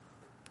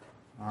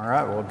All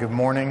right, well, good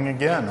morning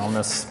again on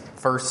this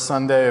first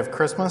Sunday of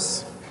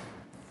Christmas.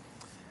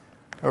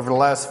 Over the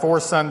last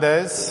 4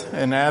 Sundays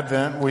in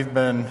Advent, we've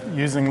been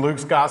using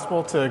Luke's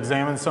Gospel to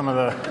examine some of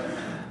the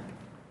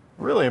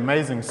really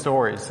amazing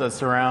stories that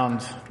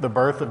surround the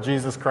birth of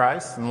Jesus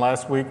Christ. And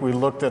last week we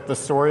looked at the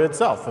story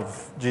itself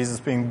of Jesus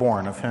being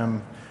born, of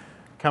him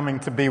coming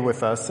to be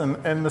with us.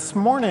 And this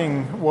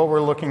morning what we're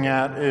looking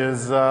at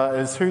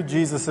is who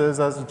Jesus is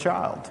as a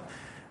child.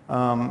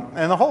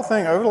 And the whole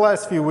thing, over the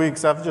last few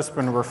weeks, I've just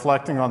been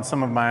reflecting on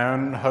some of my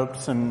own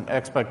hopes and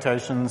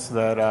expectations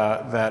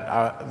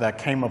that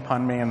came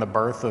upon me in the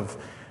birth of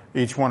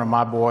each one of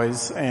my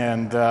boys.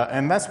 And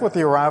that's what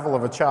the arrival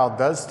of a child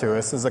does to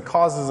us, is it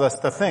causes us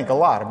to think a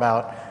lot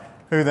about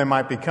who they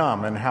might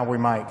become and how we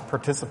might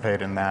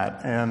participate in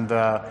that. And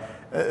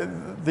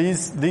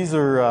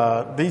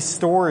these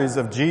stories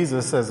of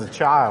Jesus as a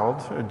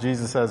child, or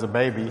Jesus as a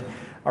baby,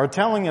 are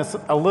telling us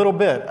a little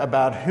bit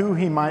about who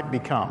he might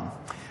become.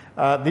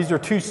 These are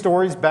 2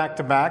 stories back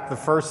to back. The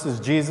first is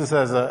Jesus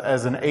as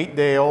an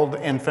 8-day-old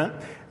infant,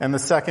 and the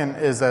second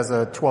is as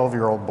a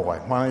 12-year-old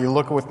boy. Why don't you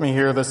look with me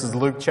here? This is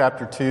Luke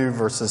chapter 2,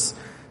 verses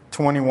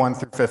 21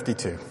 through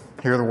 52.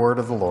 Hear the word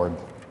of the Lord.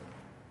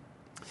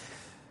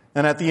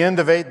 And at the end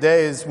of 8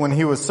 days, when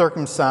he was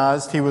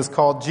circumcised, he was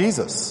called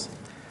Jesus,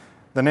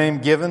 the name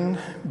given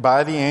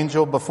by the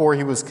angel before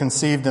he was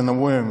conceived in the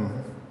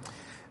womb.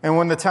 And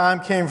when the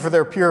time came for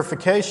their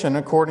purification,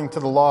 according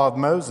to the law of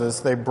Moses,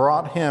 they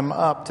brought him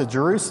up to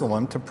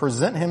Jerusalem to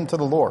present him to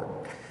the Lord.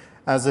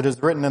 As it is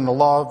written in the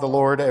law of the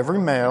Lord, every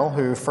male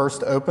who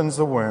first opens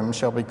the womb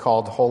shall be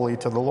called holy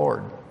to the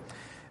Lord.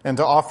 And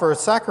to offer a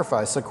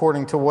sacrifice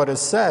according to what is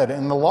said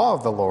in the law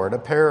of the Lord, a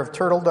pair of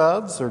turtle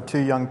doves or 2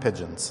 young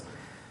pigeons.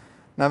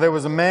 Now there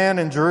was a man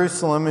in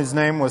Jerusalem whose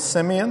name was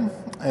Simeon,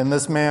 and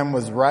this man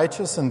was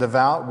righteous and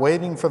devout,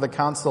 waiting for the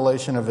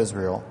consolation of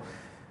Israel.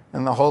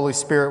 And the Holy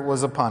Spirit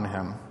was upon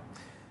him.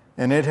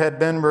 And it had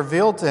been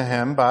revealed to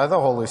him by the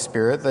Holy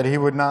Spirit that he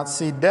would not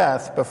see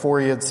death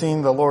before he had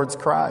seen the Lord's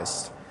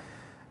Christ.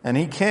 And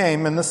he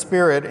came in the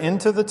Spirit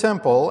into the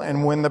temple,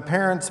 and when the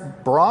parents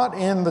brought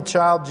in the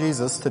child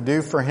Jesus to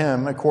do for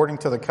him according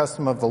to the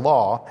custom of the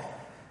law,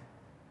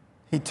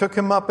 he took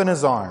him up in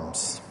his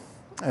arms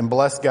and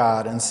blessed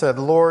God and said,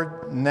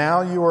 Lord,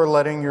 now you are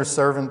letting your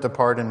servant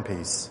depart in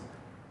peace,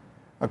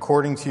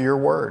 according to your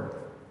word.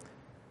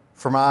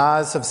 For my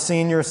eyes have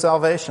seen your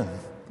salvation,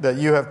 that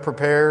you have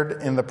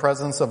prepared in the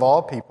presence of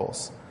all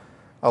peoples,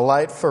 a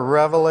light for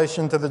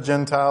revelation to the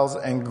Gentiles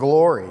and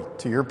glory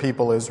to your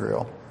people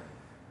Israel.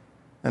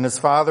 And his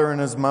father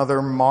and his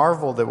mother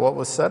marveled at what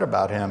was said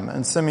about him.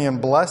 And Simeon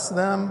blessed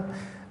them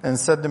and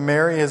said to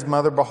Mary his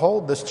mother,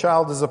 Behold, this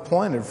child is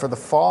appointed for the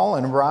fall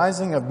and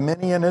rising of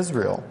many in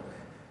Israel,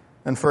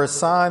 and for a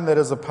sign that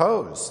is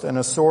opposed, and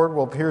a sword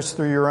will pierce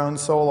through your own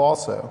soul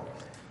also,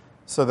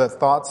 so that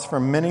thoughts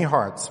from many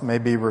hearts may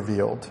be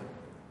revealed.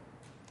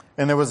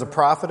 And there was a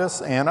prophetess,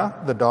 Anna,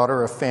 the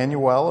daughter of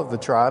Phanuel of the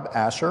tribe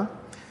Asher.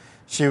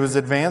 She was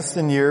advanced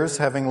in years,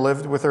 having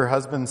lived with her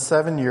husband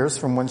 7 years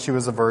from when she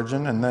was a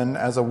virgin, and then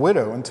as a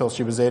widow until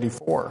she was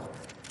 84.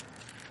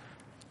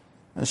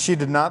 And she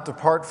did not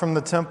depart from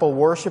the temple,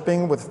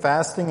 worshiping with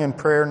fasting and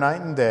prayer night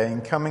and day.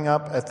 And coming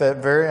up at that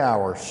very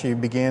hour, she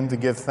began to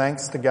give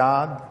thanks to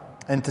God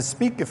and to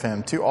speak of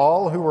him to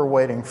all who were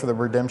waiting for the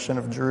redemption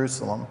of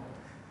Jerusalem.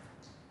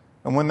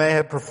 And when they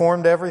had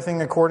performed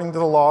everything according to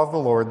the law of the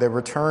Lord, they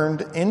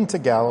returned into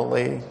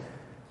Galilee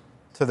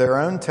to their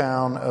own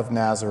town of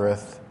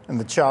Nazareth. And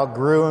the child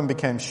grew and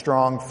became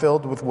strong,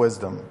 filled with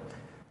wisdom,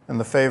 and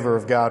the favor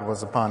of God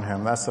was upon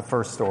him. That's the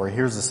first story.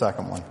 Here's the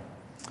second one.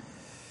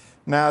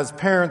 Now his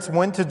parents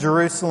went to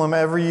Jerusalem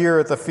every year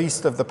at the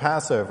feast of the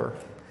Passover.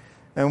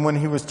 And when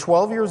he was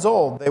 12 years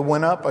old, they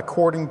went up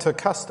according to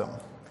custom.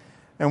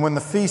 And when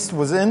the feast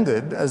was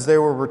ended, as they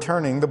were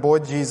returning, the boy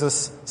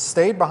Jesus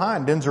stayed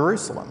behind in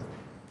Jerusalem.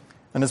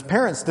 And his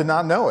parents did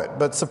not know it,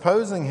 but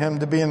supposing him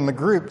to be in the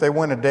group, they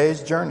went a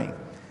day's journey.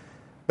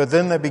 But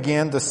then they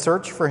began to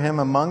search for him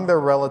among their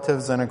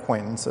relatives and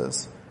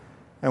acquaintances.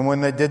 And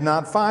when they did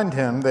not find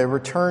him, they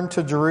returned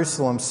to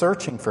Jerusalem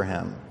searching for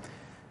him.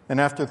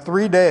 And after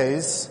 3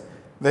 days,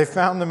 they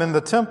found him in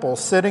the temple,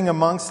 sitting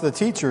amongst the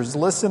teachers,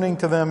 listening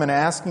to them and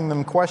asking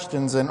them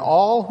questions. And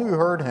all who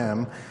heard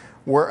him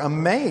were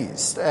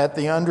amazed at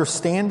the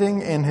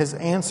understanding in his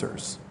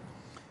answers.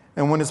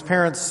 And when his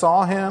parents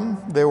saw him,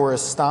 they were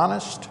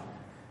astonished.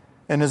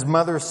 And his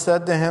mother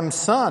said to him,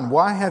 Son,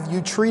 why have you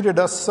treated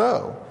us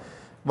so?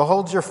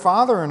 Behold, your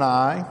father and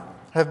I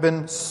have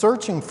been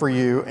searching for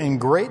you in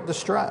great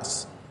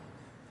distress.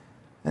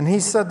 And he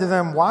said to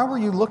them, Why were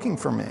you looking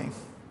for me?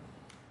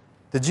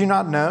 Did you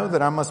not know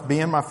that I must be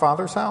in my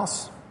father's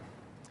house?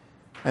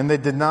 And they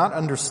did not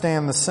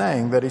understand the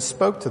saying that he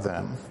spoke to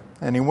them.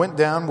 And he went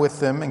down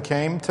with them and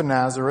came to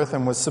Nazareth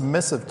and was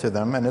submissive to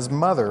them. And his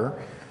mother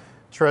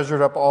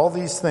treasured up all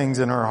these things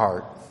in her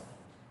heart.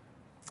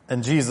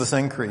 And Jesus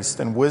increased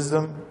in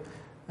wisdom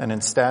and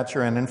in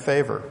stature and in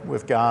favor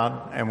with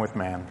God and with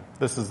man.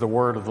 This is the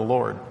word of the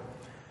Lord.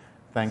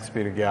 Thanks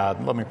be to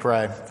God. Let me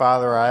pray.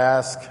 Father, I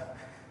ask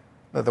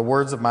that the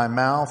words of my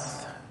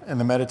mouth and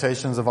the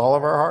meditations of all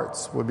of our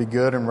hearts would be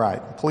good and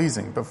right,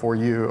 pleasing before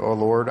you, O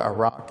Lord, our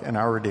rock and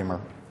our Redeemer.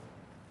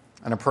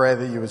 And I pray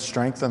that you would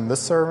strengthen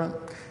this servant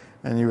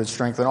and you would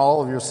strengthen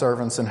all of your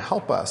servants and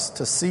help us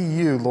to see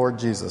you, Lord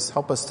Jesus.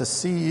 Help us to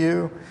see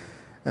you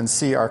and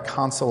see our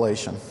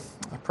consolation.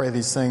 I pray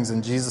these things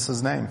in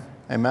Jesus' name.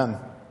 Amen.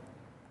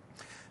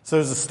 So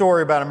there's a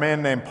story about a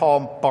man named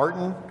Paul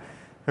Barton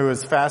who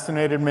has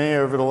fascinated me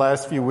over the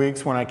last few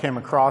weeks when I came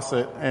across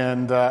it.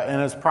 And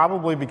it's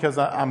probably because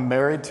I'm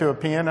married to a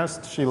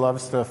pianist. She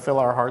loves to fill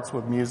our hearts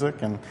with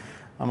music, and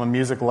I'm a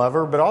music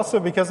lover, but also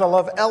because I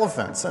love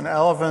elephants. And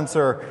elephants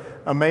are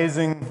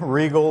amazing,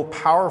 regal,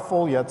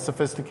 powerful, yet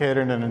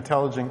sophisticated and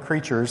intelligent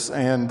creatures.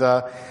 And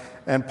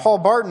Paul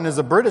Barton is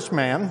a British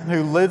man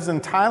who lives in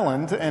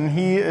Thailand, and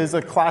he is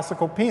a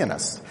classical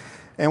pianist.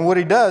 And what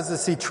he does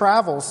is he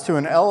travels to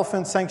an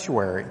elephant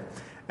sanctuary,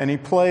 and he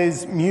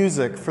plays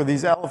music for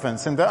these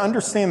elephants. And to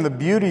understand the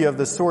beauty of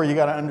the story, you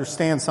got to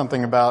understand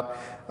something about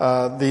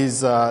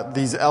these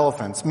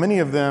elephants. Many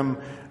of them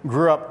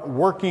grew up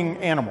working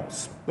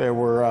animals. They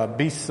were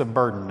beasts of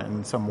burden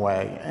in some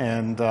way,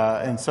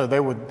 and so they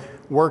would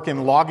work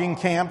in logging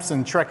camps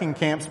and trekking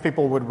camps.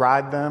 People would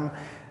ride them,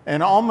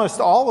 and almost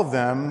all of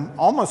them,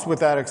 almost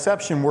without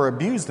exception, were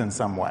abused in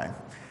some way.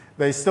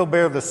 They still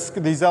bear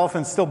these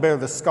elephants still bear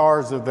the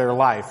scars of their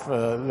life,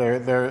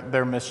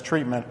 their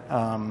mistreatment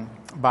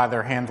by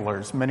their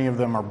handlers. Many of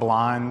them are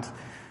blind.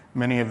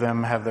 Many of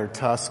them have their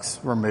tusks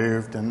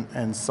removed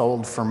and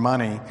sold for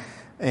money.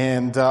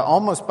 And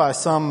almost by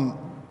some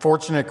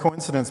fortunate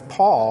coincidence,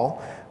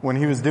 Paul, when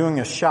he was doing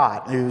a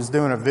shot, he was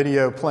doing a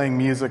video playing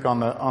music on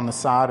the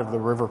side of the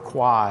River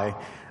Kwai,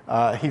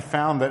 he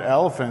found that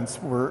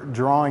elephants were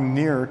drawing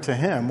near to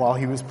him while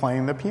he was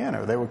playing the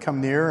piano. They would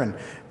come near and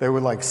they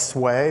would like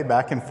sway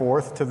back and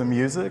forth to the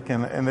music,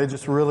 and they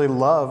just really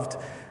loved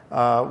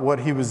what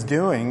he was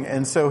doing.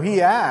 And so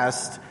he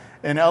asked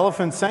an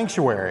elephant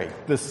sanctuary,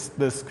 this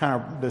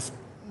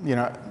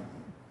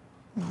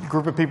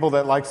group of people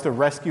that likes to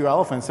rescue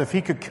elephants, if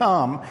he could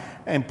come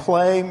and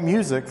play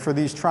music for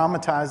these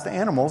traumatized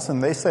animals,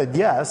 and they said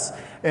yes.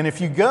 And if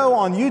you go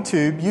on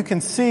YouTube, you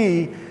can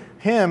see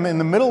him in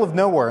the middle of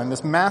nowhere in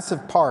this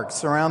massive park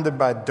surrounded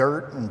by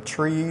dirt and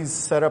trees,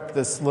 set up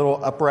this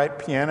little upright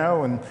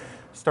piano and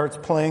starts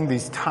playing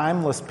these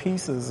timeless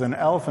pieces, and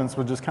elephants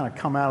would just kind of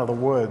come out of the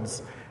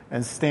woods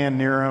and stand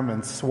near him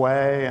and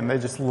sway, and they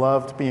just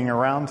loved being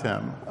around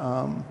him.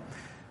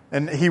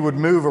 And he would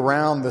move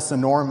around this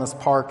enormous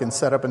park and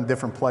set up in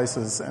different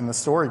places, and the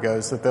story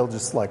goes that they'll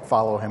just like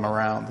follow him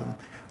around and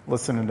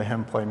listening to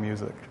him play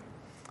music.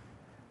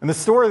 And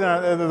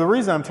the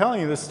reason I'm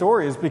telling you this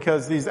story is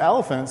because these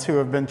elephants who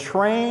have been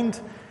trained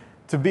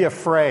to be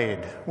afraid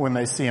when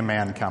they see a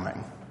man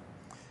coming,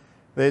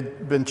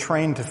 they've been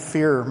trained to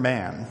fear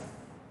man.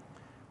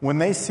 When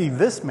they see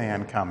this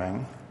man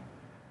coming,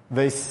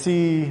 they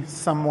see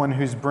someone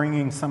who's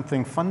bringing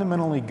something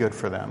fundamentally good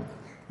for them,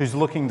 who's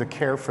looking to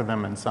care for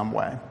them in some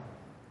way.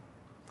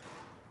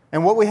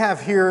 And what we have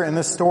here in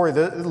this story,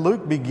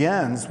 Luke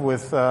begins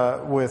with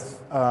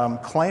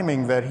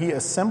claiming that he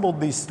assembled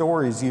these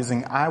stories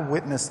using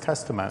eyewitness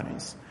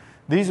testimonies.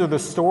 These are the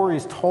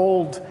stories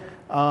told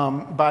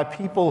by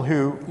people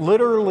who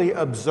literally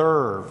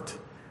observed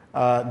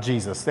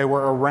Jesus. They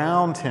were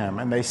around him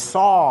and they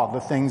saw the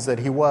things that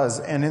he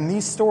was. And in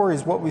these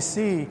stories, what we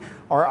see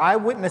are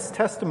eyewitness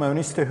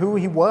testimonies to who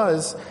he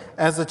was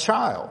as a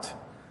child.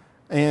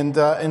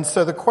 And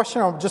so the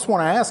question I just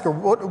want to ask are,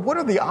 what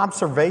are the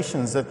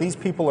observations that these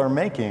people are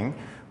making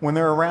when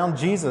they're around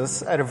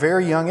Jesus at a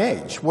very young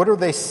age? What are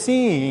they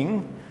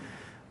seeing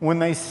when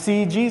they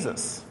see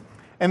Jesus?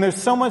 And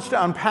there's so much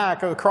to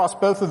unpack across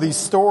both of these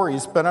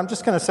stories, but I'm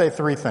just going to say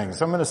three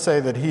things. I'm going to say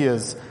that he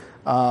is,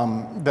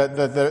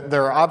 that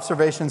there are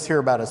observations here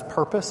about his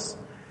purpose,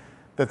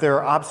 that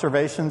there are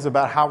observations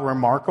about how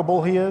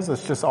remarkable he is.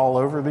 It's just all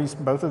over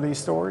both of these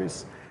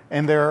stories.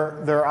 And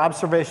there are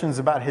observations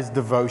about his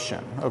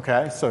devotion,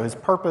 okay? So his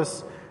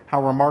purpose,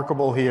 how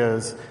remarkable he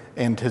is,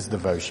 and his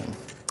devotion.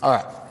 All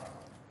right.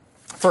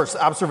 First,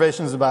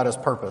 observations about his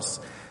purpose.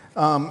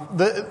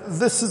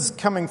 This is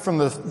coming from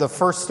the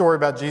first story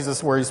about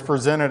Jesus where he's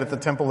presented at the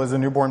temple as a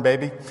newborn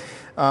baby.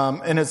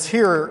 And it's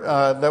here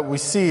that we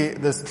see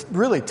this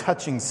really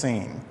touching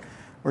scene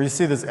where you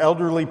see this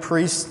elderly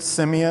priest,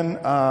 Simeon,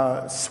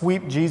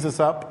 sweep Jesus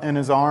up in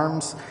his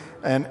arms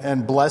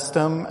and blessed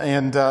him.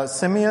 And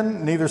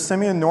neither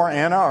Simeon nor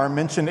Anna are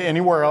mentioned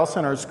anywhere else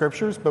in our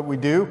scriptures, but we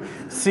do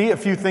see a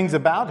few things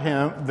about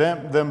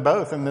them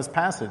both in this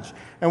passage.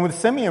 And with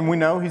Simeon, we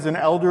know he's an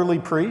elderly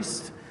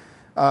priest.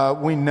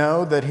 We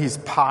know that he's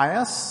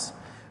pious.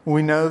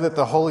 We know that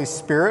the Holy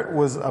Spirit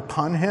was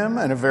upon him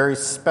in a very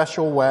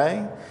special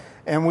way.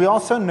 And we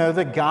also know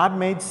that God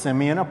made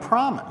Simeon a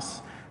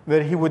promise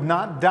that he would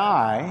not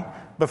die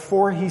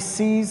before he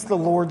sees the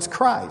Lord's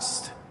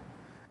Christ.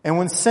 And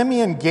when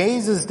Simeon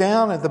gazes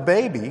down at the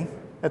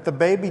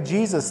baby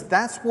Jesus,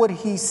 that's what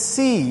he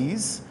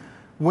sees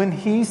when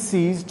he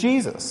sees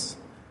Jesus.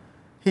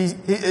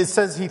 It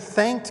says he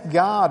thanked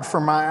God, for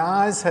my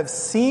eyes have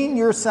seen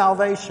your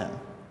salvation.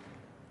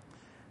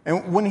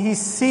 And when he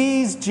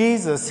sees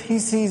Jesus, he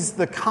sees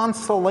the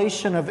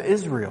consolation of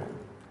Israel.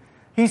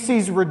 He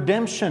sees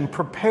redemption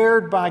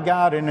prepared by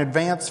God in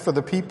advance for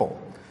the people.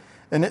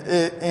 And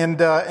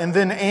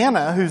then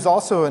Anna, who's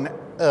also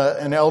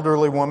an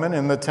elderly woman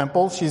in the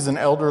temple, she's an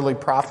elderly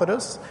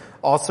prophetess,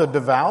 also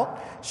devout.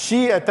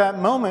 She, at that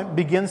moment,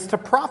 begins to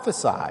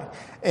prophesy.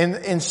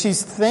 And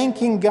she's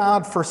thanking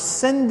God for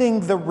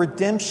sending the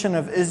redemption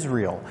of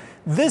Israel.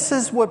 This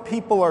is what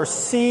people are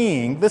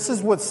seeing. This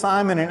is what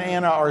Simon and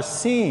Anna are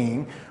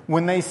seeing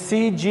when they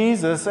see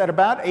Jesus at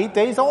about 8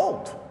 days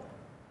old.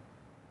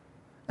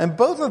 And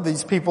both of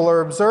these people are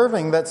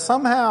observing that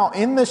somehow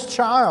in this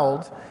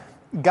child,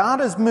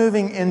 God is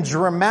moving in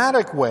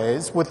dramatic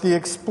ways with the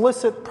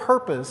explicit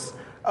purpose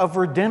of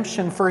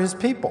redemption for his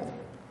people.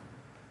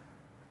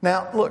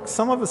 Now, look,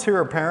 some of us here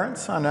are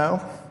parents, I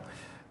know.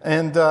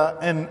 And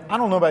I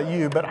don't know about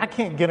you, but I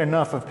can't get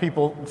enough of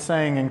people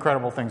saying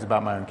incredible things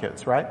about my own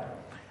kids, right?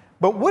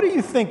 But what do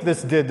you think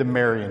this did to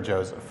Mary and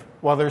Joseph?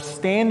 While they're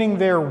standing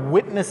there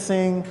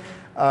witnessing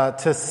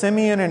to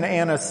Simeon and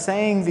Anna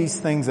saying these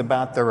things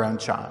about their own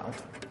child.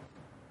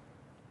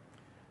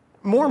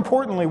 More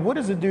importantly, what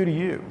does it do to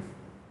you?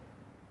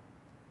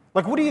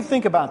 Like, what do you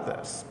think about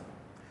this?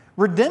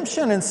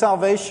 Redemption and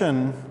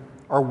salvation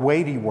are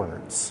weighty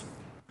words.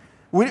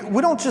 We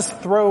don't just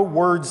throw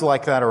words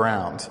like that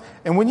around.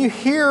 And when you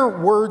hear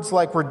words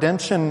like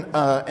redemption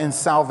and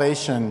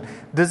salvation,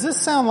 does this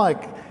sound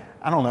like,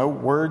 I don't know,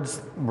 words,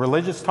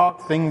 religious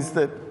talk, things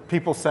that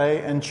people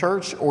say in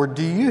church? Or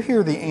do you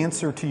hear the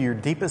answer to your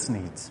deepest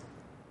needs?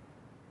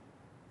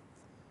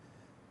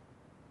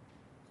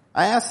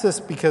 I ask this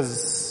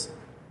because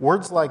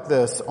words like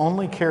this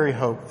only carry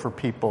hope for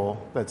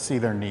people that see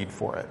their need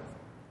for it,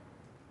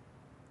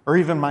 or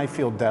even might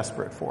feel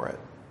desperate for it.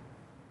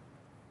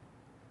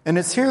 And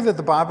it's here that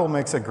the Bible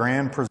makes a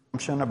grand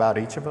presumption about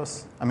each of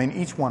us. I mean,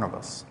 each one of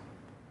us.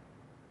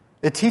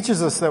 It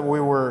teaches us that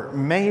we were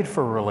made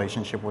for a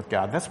relationship with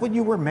God. That's what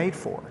you were made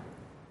for.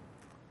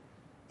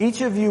 Each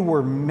of you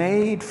were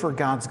made for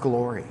God's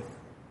glory.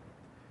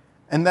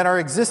 And that our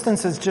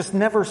existence is just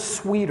never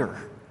sweeter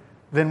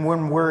than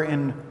when we're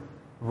in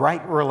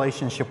right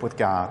relationship with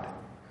God.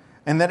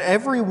 And that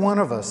every one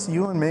of us,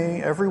 you and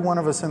me, every one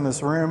of us in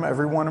this room,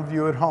 every one of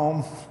you at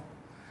home,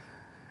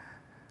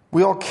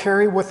 we all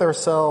carry with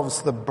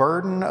ourselves the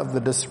burden of the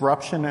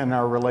disruption in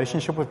our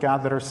relationship with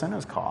God that our sin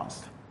has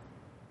caused.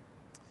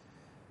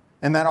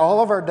 And that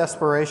all of our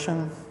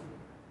desperation,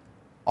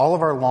 all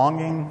of our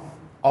longing,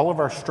 all of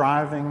our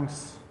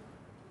strivings,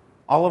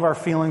 all of our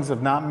feelings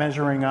of not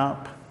measuring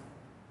up,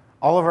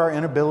 all of our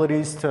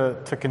inabilities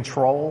to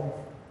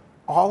control,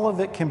 all of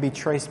it can be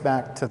traced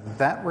back to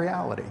that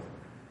reality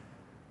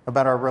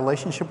about our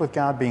relationship with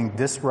God being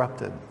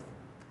disrupted.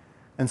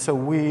 And so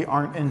we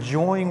aren't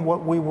enjoying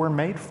what we were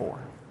made for.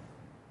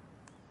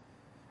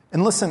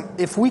 And listen,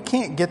 if we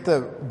can't get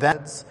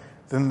that,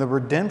 then the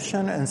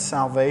redemption and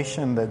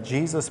salvation that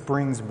Jesus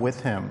brings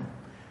with him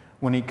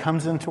when he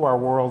comes into our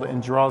world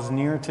and draws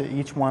near to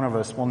each one of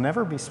us will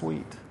never be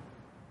sweet.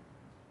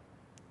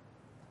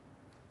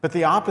 But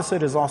the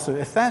opposite is also,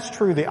 if that's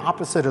true, the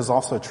opposite is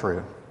also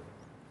true.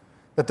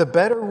 That the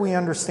better we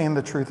understand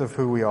the truth of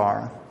who we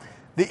are,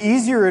 the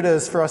easier it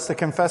is for us to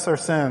confess our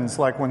sins,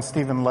 like when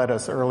Stephen led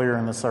us earlier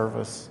in the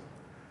service.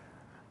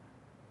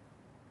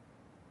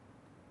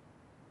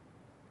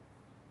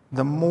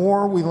 The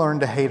more we learn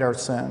to hate our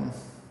sin,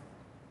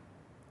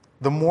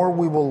 the more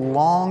we will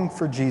long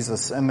for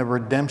Jesus and the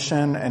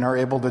redemption and are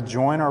able to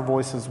join our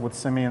voices with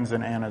Simeon's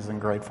and Anna's in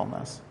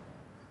gratefulness.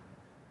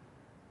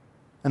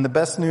 And the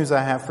best news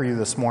I have for you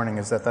this morning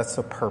is that that's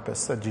the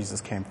purpose that Jesus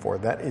came for.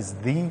 That is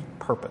the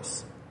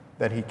purpose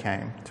that he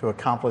came to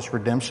accomplish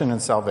redemption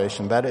and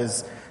salvation. That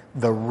is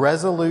the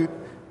resolute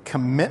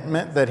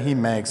commitment that he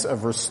makes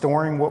of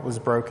restoring what was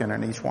broken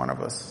in each one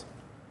of us.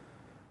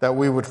 That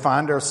we would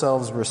find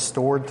ourselves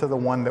restored to the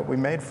one that we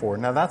made for.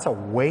 Now that's a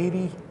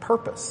weighty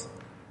purpose.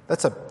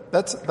 That's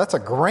a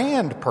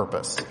grand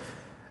purpose.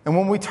 And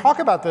when we talk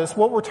about this,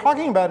 what we're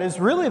talking about is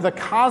really the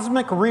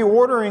cosmic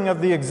reordering of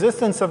the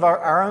existence of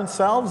our own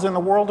selves and the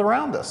world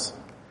around us.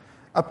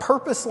 A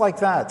purpose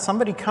like that,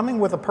 somebody coming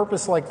with a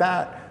purpose like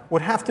that,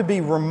 would have to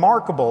be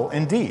remarkable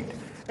indeed.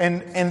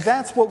 And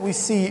that's what we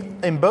see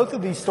in both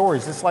of these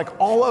stories. It's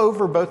like all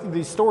over both of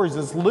these stories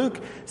is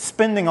Luke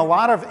spending a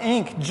lot of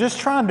ink just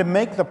trying to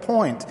make the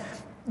point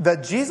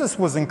that Jesus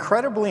was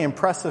incredibly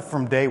impressive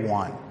from day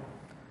one.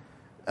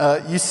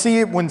 You see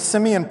it when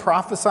Simeon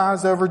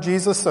prophesies over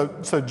Jesus.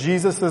 So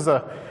Jesus is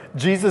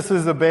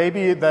a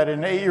baby that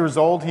at 8 years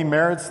old he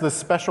merits this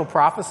special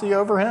prophecy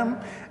over him,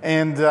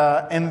 and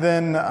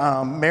then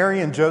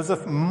Mary and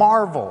Joseph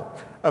marvel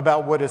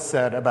about what is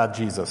said about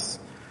Jesus.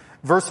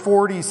 Verse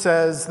 40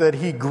 says that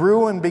he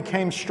grew and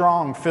became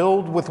strong,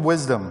 filled with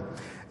wisdom,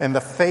 and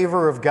the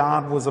favor of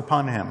God was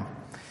upon him.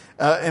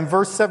 In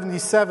verse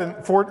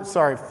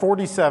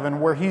 47,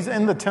 where he's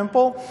in the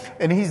temple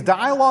and he's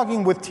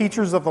dialoguing with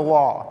teachers of the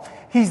law,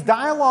 He's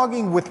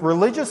dialoguing with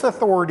religious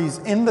authorities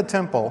in the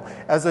temple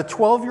as a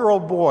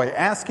 12-year-old boy,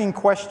 asking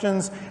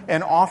questions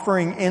and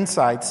offering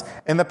insights.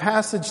 And the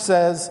passage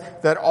says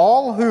that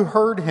all who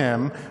heard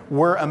him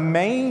were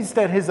amazed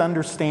at his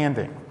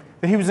understanding,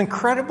 that he was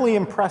incredibly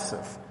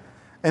impressive.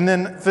 And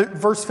then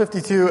verse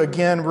 52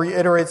 again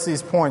reiterates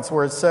these points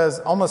where it says,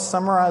 almost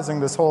summarizing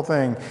this whole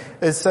thing,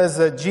 it says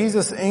that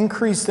Jesus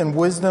increased in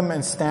wisdom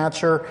and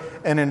stature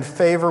and in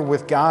favor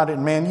with God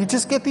and man. You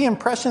just get the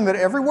impression that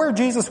everywhere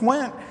Jesus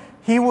went,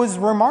 he was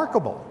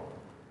remarkable,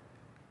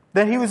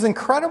 that he was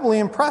incredibly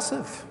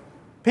impressive.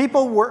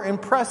 People were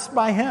impressed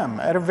by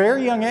him at a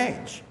very young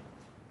age.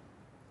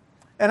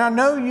 And I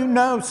know you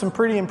know some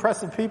pretty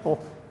impressive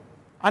people.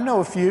 I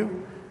know a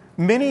few.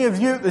 Many of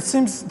you, it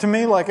seems to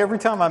me like every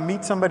time I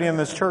meet somebody in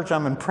this church,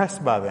 I'm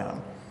impressed by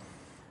them.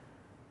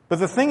 But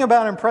the thing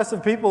about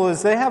impressive people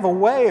is they have a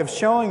way of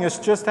showing us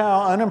just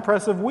how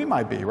unimpressive we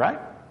might be, right?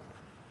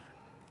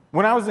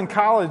 When I was in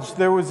college,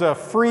 there was a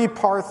free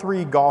par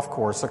 3 golf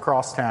course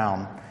across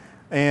town.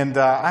 And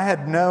I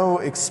had no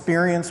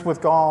experience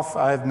with golf.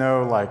 I had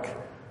no,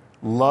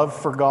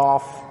 love for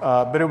golf.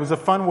 But it was a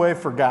fun way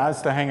for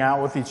guys to hang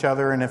out with each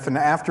other. And if an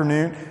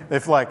afternoon,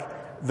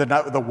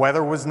 the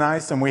weather was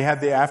nice and we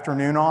had the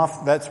afternoon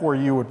off, that's where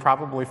you would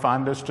probably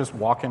find us just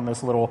walking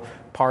this little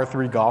par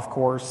 3 golf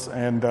course.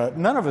 And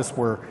none of us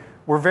were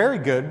very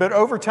good, but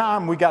over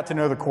time we got to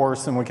know the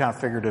course and we kind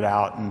of figured it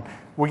out and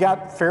we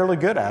got fairly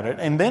good at it.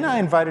 And then I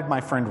invited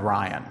my friend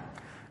Ryan.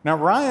 Now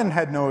Ryan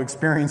had no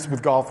experience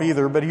with golf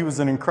either, but he was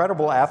an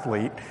incredible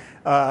athlete.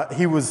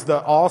 He was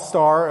the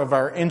all-star of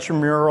our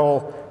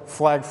intramural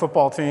flag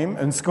football team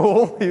in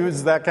school. He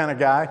was that kind of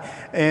guy.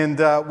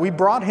 And we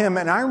brought him,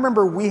 and I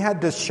remember we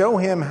had to show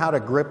him how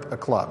to grip a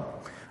club.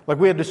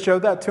 We had to show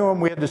that to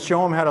him. We had to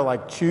show him how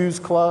to choose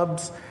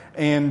clubs.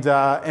 And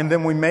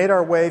then we made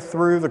our way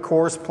through the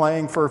course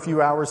playing for a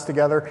few hours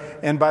together.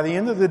 And by the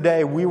end of the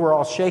day, we were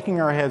all shaking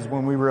our heads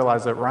when we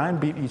realized that Ryan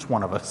beat each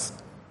one of us.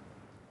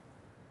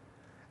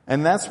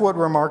 And that's what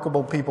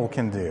remarkable people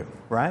can do,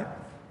 right?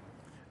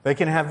 They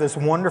can have this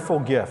wonderful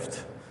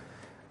gift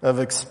of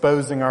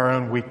exposing our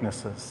own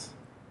weaknesses.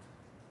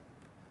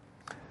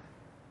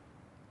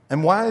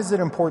 And why is it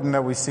important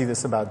that we see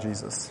this about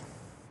Jesus?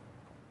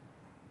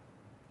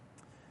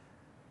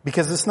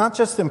 Because it's not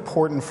just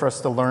important for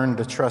us to learn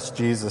to trust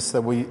Jesus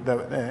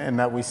and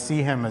that we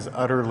see him as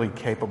utterly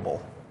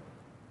capable.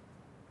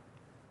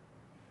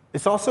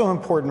 It's also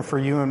important for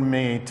you and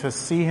me to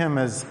see him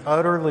as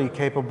utterly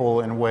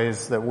capable in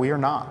ways that we are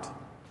not.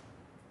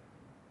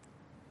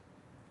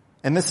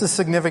 And this is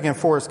significant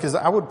for us because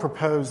I would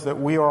propose that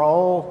we are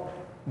all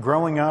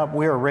growing up,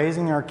 we are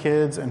raising our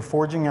kids and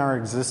forging our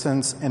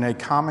existence in a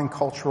common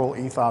cultural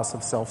ethos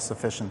of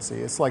self-sufficiency.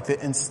 It's like the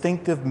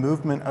instinctive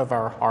movement of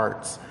our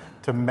hearts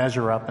to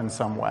measure up in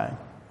some way.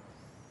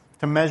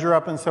 To measure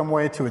up in some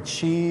way, to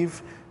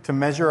achieve, to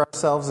measure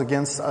ourselves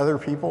against other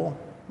people,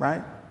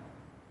 right?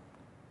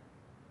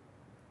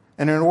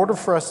 And in order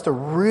for us to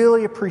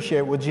really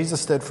appreciate what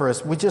Jesus did for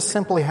us, we just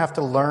simply have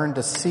to learn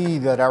to see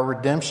that our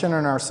redemption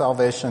and our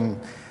salvation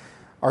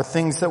are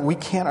things that we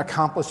can't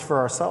accomplish for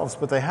ourselves,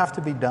 but they have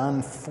to be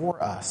done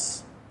for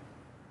us.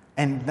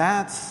 And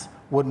that's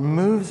what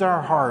moves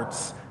our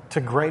hearts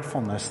to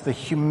gratefulness, the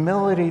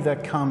humility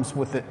that comes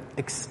with it,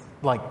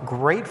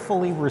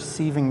 gratefully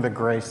receiving the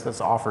grace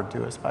that's offered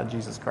to us by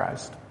Jesus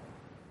Christ.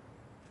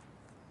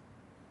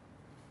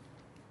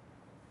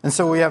 And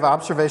so we have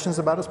observations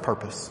about his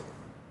purpose.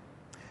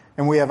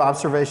 And we have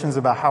observations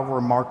about how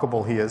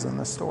remarkable he is in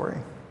this story.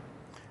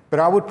 But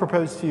I would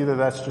propose to you that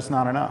that's just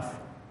not enough.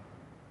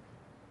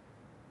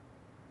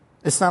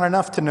 It's not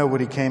enough to know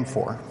what he came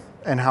for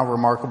and how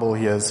remarkable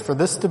he is. For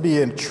this to be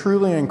a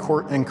truly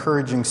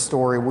encouraging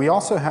story, we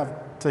also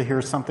have to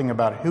hear something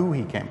about who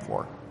he came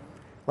for.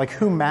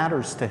 Who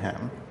matters to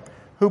him?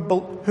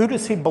 Who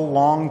does he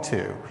belong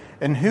to?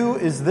 And who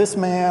is this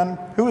man,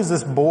 who is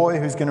this boy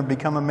who's going to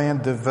become a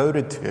man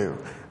devoted to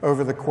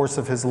over the course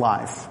of his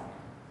life?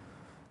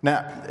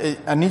 Now,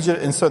 I need you,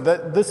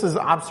 this is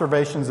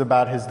observations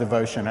about his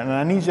devotion, and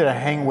I need you to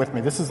hang with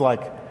me. This is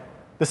like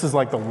the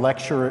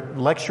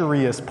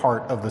lecturious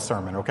part of the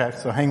sermon, okay?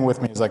 So hang with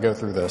me as I go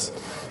through this.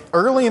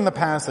 Early in the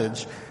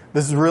passage,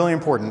 this is really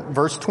important.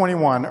 Verse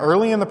 21,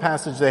 early in the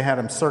passage, they had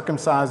him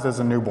circumcised as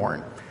a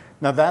newborn.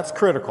 Now that's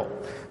critical,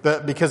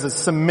 because it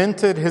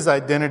cemented his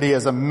identity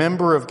as a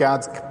member of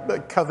God's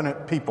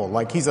covenant people.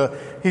 He's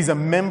a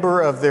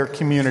member of their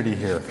community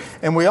here.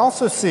 And we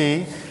also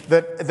see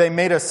that they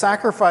made a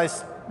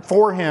sacrifice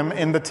for him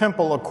in the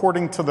temple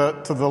according to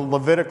the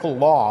Levitical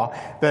law,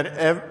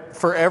 that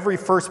for every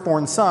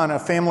firstborn son, a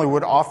family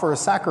would offer a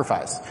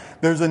sacrifice.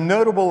 There's a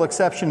notable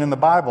exception in the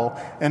Bible,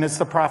 and it's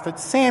the prophet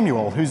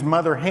Samuel, whose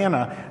mother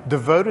Hannah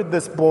devoted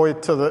this boy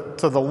to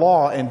the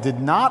law and did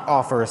not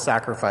offer a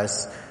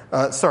sacrifice.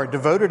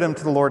 Devoted him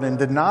to the Lord and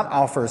did not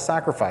offer a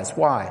sacrifice.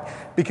 Why?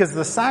 Because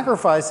the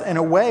sacrifice, in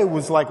a way,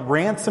 was like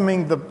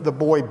ransoming the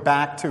boy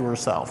back to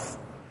herself.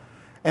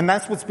 And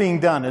that's what's being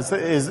done, is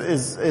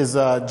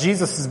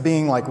Jesus is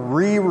being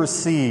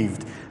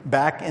re-received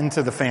back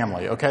into the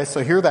family. Okay,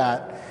 so hear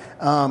that.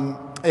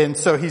 And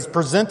so he's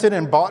presented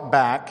and bought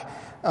back.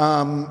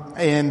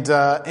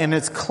 And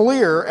it's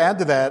clear, add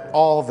to that,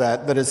 all of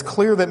that it's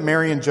clear that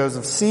Mary and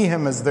Joseph see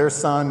him as their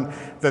son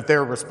that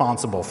they're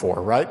responsible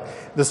for, right?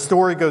 The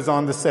story goes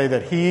on to say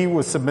that he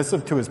was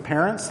submissive to his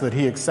parents, that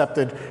he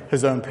accepted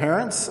his own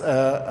parents,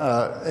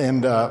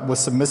 and was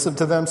submissive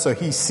to them. So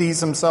he sees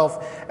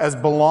himself as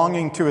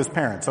belonging to his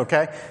parents,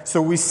 okay?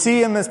 So we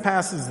see in this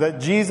passage that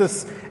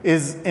Jesus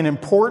is an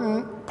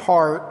important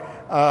part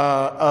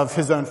of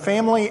his own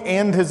family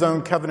and his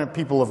own covenant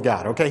people of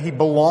God, okay? He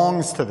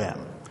belongs to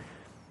them.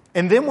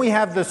 And then we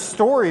have this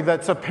story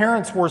that's a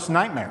parent's worst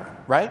nightmare,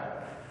 right?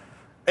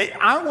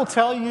 I will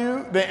tell you,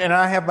 and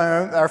I have my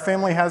own, our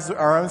family has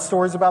our own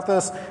stories about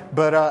this,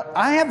 but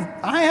I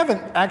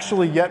haven't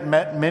actually yet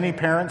met many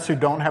parents who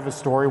don't have a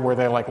story where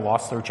they like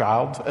lost their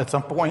child at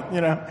some point,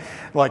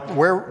 like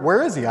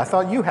where is he? I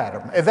thought you had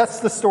him. And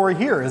that's the story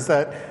here, is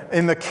that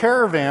in the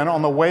caravan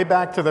on the way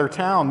back to their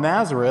town,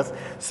 Nazareth,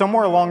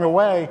 somewhere along the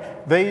way,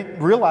 they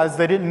realized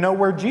they didn't know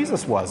where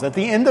Jesus was. At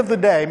the end of the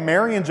day,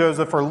 Mary and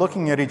Joseph are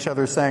looking at each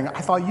other saying,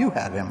 I thought you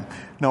had him.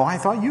 No, I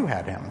thought you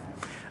had him.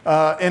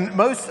 And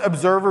most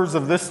observers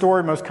of this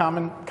story, most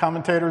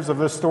commentators of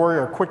this story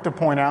are quick to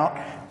point out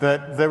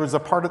that they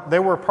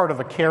were a part of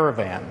a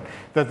caravan,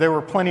 that there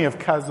were plenty of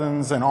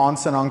cousins and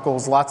aunts and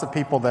uncles, lots of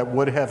people that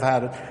would have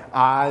had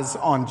eyes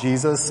on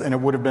Jesus, and it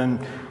would have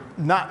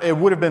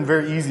been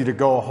very easy to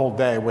go a whole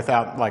day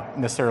without like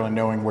necessarily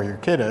knowing where your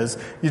kid is.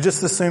 You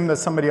just assume that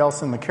somebody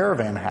else in the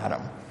caravan had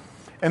him.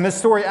 And this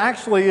story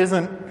actually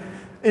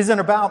isn't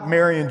about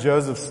Mary and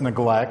Joseph's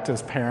neglect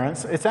as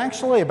parents. It's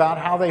actually about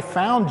how they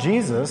found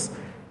Jesus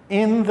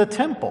in the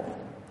temple.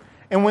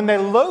 And when they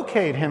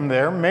locate him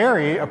there,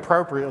 Mary,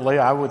 appropriately,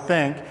 I would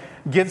think,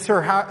 gives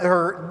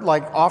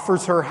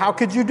offers her, how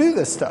could you do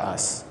this to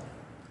us?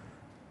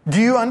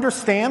 Do you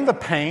understand the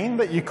pain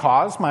that you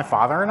caused my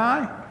father and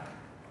I?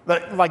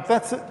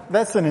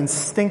 That's an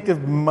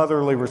instinctive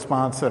motherly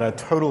response that I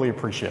totally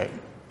appreciate.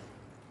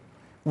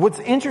 What's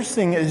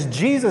interesting is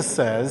Jesus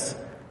says,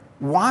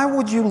 why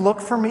would you look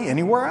for me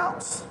anywhere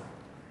else?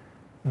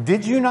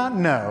 Did you not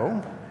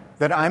know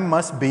that I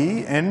must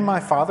be in my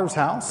Father's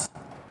house?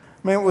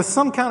 I mean, with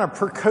some kind of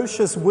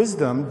precocious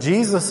wisdom,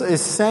 Jesus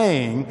is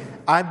saying,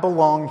 I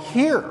belong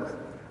here.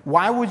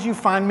 Why would you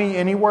find me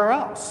anywhere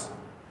else?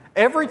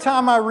 Every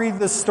time I read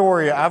this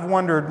story, I've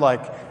wondered,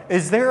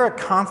 is there a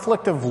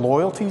conflict of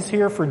loyalties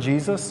here for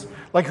Jesus?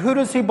 Who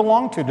does he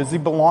belong to? Does he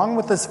belong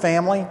with his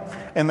family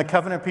and the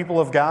covenant people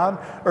of God?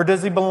 Or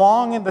does he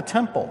belong in the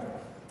temple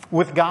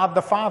with God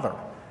the Father?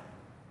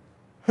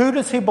 Who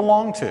does he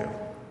belong to?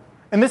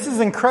 And this is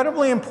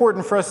incredibly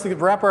important for us to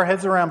wrap our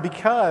heads around,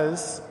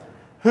 because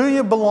who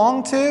you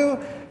belong to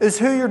is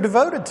who you're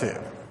devoted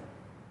to.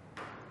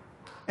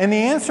 And the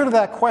answer to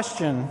that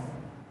question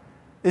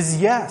is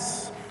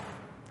yes.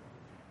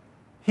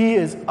 He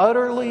is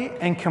utterly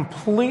and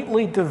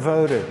completely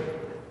devoted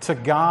to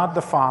God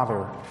the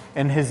Father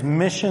and his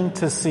mission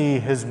to see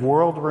his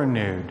world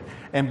renewed.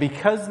 And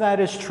because that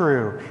is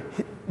true,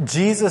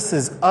 Jesus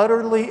is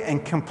utterly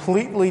and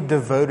completely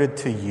devoted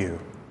to you.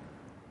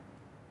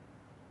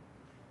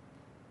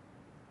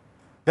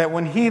 That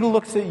when he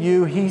looks at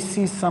you, he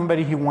sees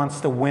somebody he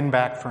wants to win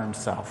back for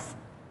himself.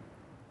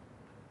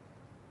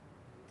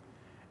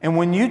 And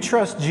when you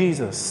trust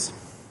Jesus,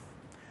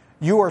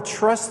 you are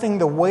trusting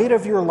the weight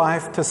of your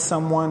life to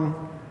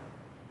someone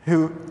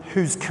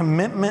whose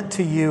commitment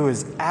to you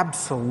is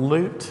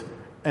absolute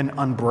and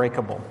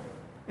unbreakable.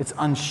 It's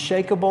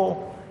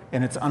unshakable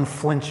and it's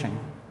unflinching.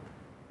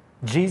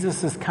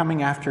 Jesus is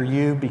coming after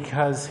you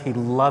because he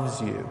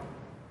loves you.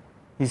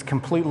 He's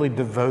completely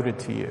devoted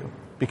to you.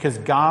 Because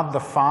God the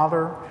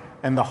Father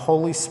and the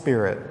Holy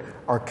Spirit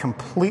are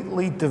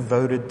completely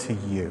devoted to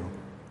you.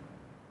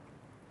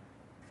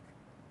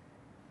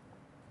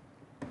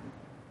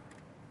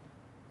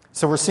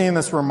 So we're seeing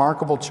this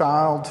remarkable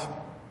child,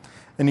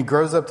 and he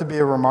grows up to be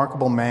a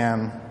remarkable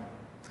man.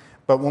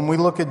 But when we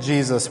look at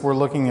Jesus, we're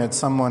looking at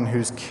someone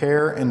whose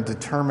care and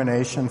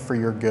determination for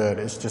your good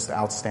is just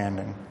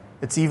outstanding.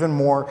 It's even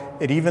more,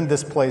 it even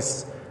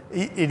displaces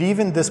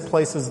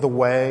the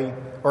way,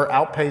 or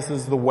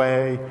outpaces the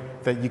way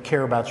that you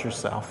care about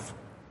yourself.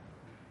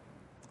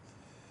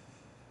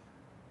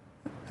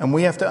 And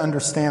we have to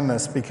understand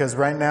this, because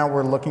right now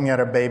we're looking at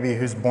a baby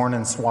who's born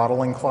in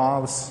swaddling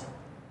cloths.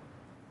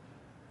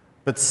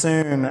 But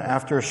soon,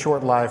 after a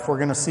short life, we're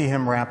going to see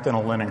him wrapped in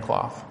a linen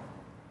cloth.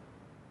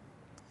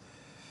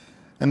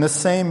 And this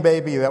same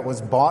baby that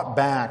was bought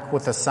back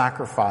with a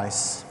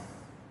sacrifice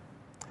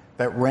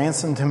that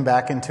ransomed him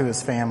back into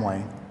his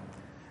family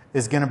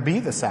is going to be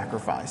the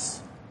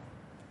sacrifice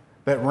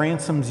that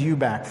ransoms you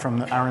back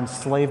from our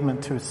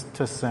enslavement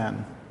to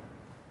sin.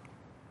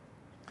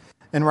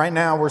 And right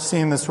now we're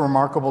seeing this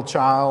remarkable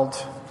child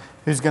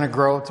who's going to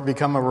grow up to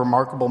become a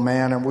remarkable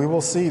man, and we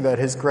will see that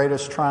his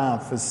greatest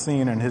triumph is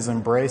seen in his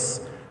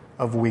embrace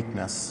of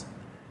weakness,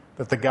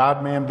 that the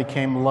God-man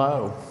became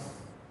low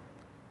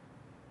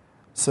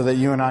so that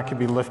you and I could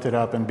be lifted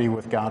up and be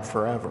with God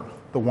forever,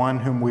 the one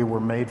whom we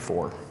were made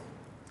for.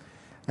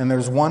 And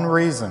there's one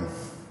reason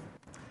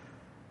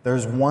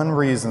There's one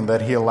reason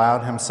that he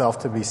allowed himself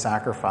to be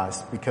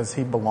sacrificed, because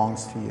he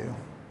belongs to you.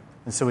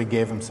 And so he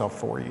gave himself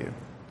for you,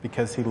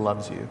 because he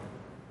loves you.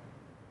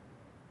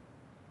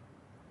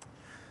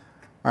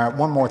 All right,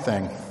 one more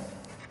thing.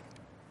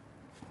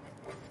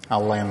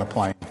 I'll land the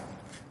plane.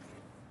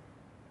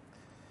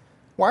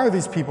 Why are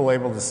these people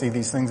able to see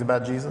these things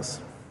about Jesus?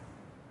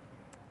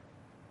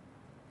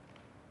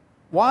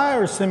 Why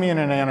are Simeon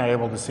and Anna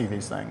able to see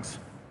these things?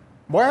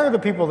 Why are the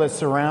people that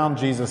surround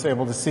Jesus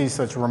able to see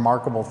such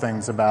remarkable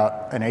things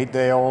about an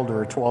 8-day-old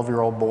or a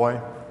 12-year-old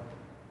boy?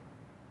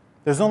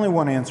 There's only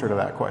one answer to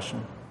that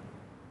question.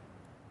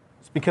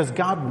 It's because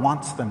God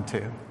wants them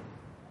to.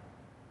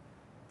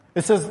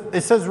 It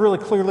says really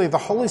clearly the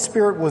Holy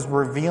Spirit was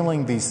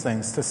revealing these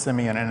things to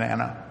Simeon and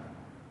Anna.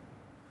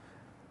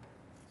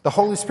 The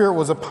Holy Spirit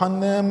was upon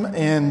them,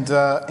 and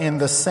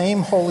the same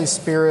Holy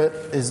Spirit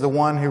is the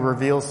one who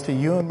reveals to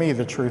you and me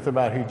the truth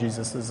about who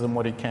Jesus is and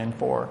what he came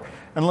for.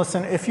 And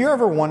listen, if you're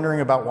ever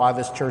wondering about why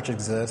this church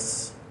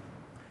exists,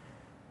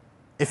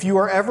 if you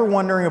are ever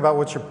wondering about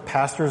what your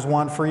pastors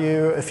want for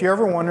you, if you're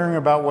ever wondering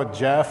about what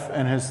Jeff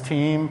and his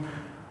team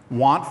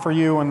want for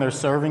you when they're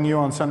serving you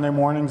on Sunday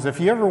mornings, if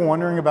you're ever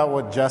wondering about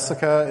what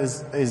Jessica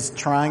is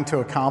trying to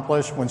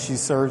accomplish when she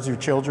serves your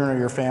children or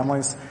your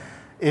families,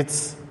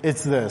 it's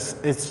this.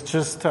 It's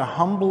just to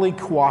humbly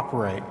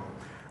cooperate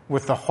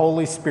with the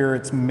Holy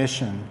Spirit's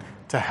mission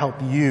to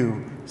help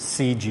you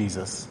see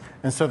Jesus.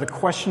 And so the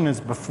question is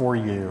before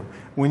you.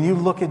 When you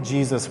look at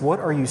Jesus,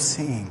 what are you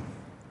seeing?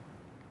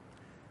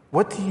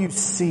 What do you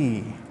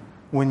see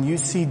when you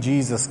see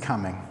Jesus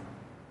coming?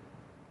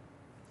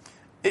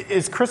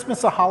 Is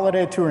Christmas a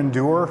holiday to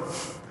endure?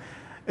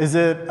 Is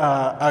it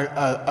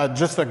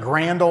just a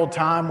grand old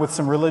time with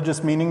some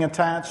religious meaning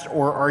attached?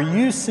 Or are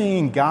you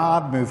seeing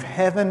God move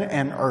heaven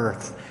and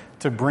earth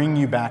to bring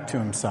you back to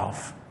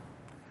himself?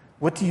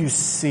 What do you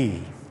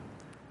see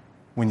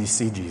when you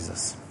see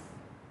Jesus?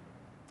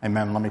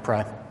 Amen. Let me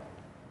pray.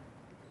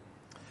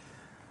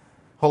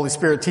 Holy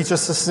Spirit, teach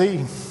us to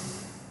see.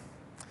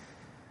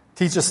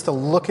 Teach us to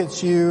look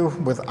at you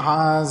with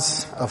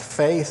eyes of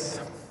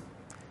faith,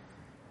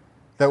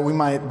 that we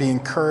might be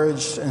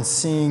encouraged in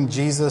seeing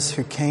Jesus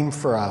who came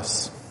for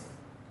us.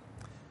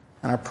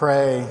 And I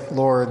pray,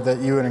 Lord, that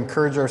you would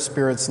encourage our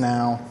spirits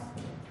now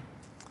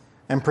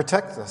and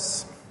protect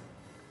us.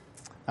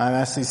 I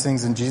ask these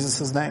things in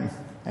Jesus' name.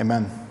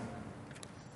 Amen.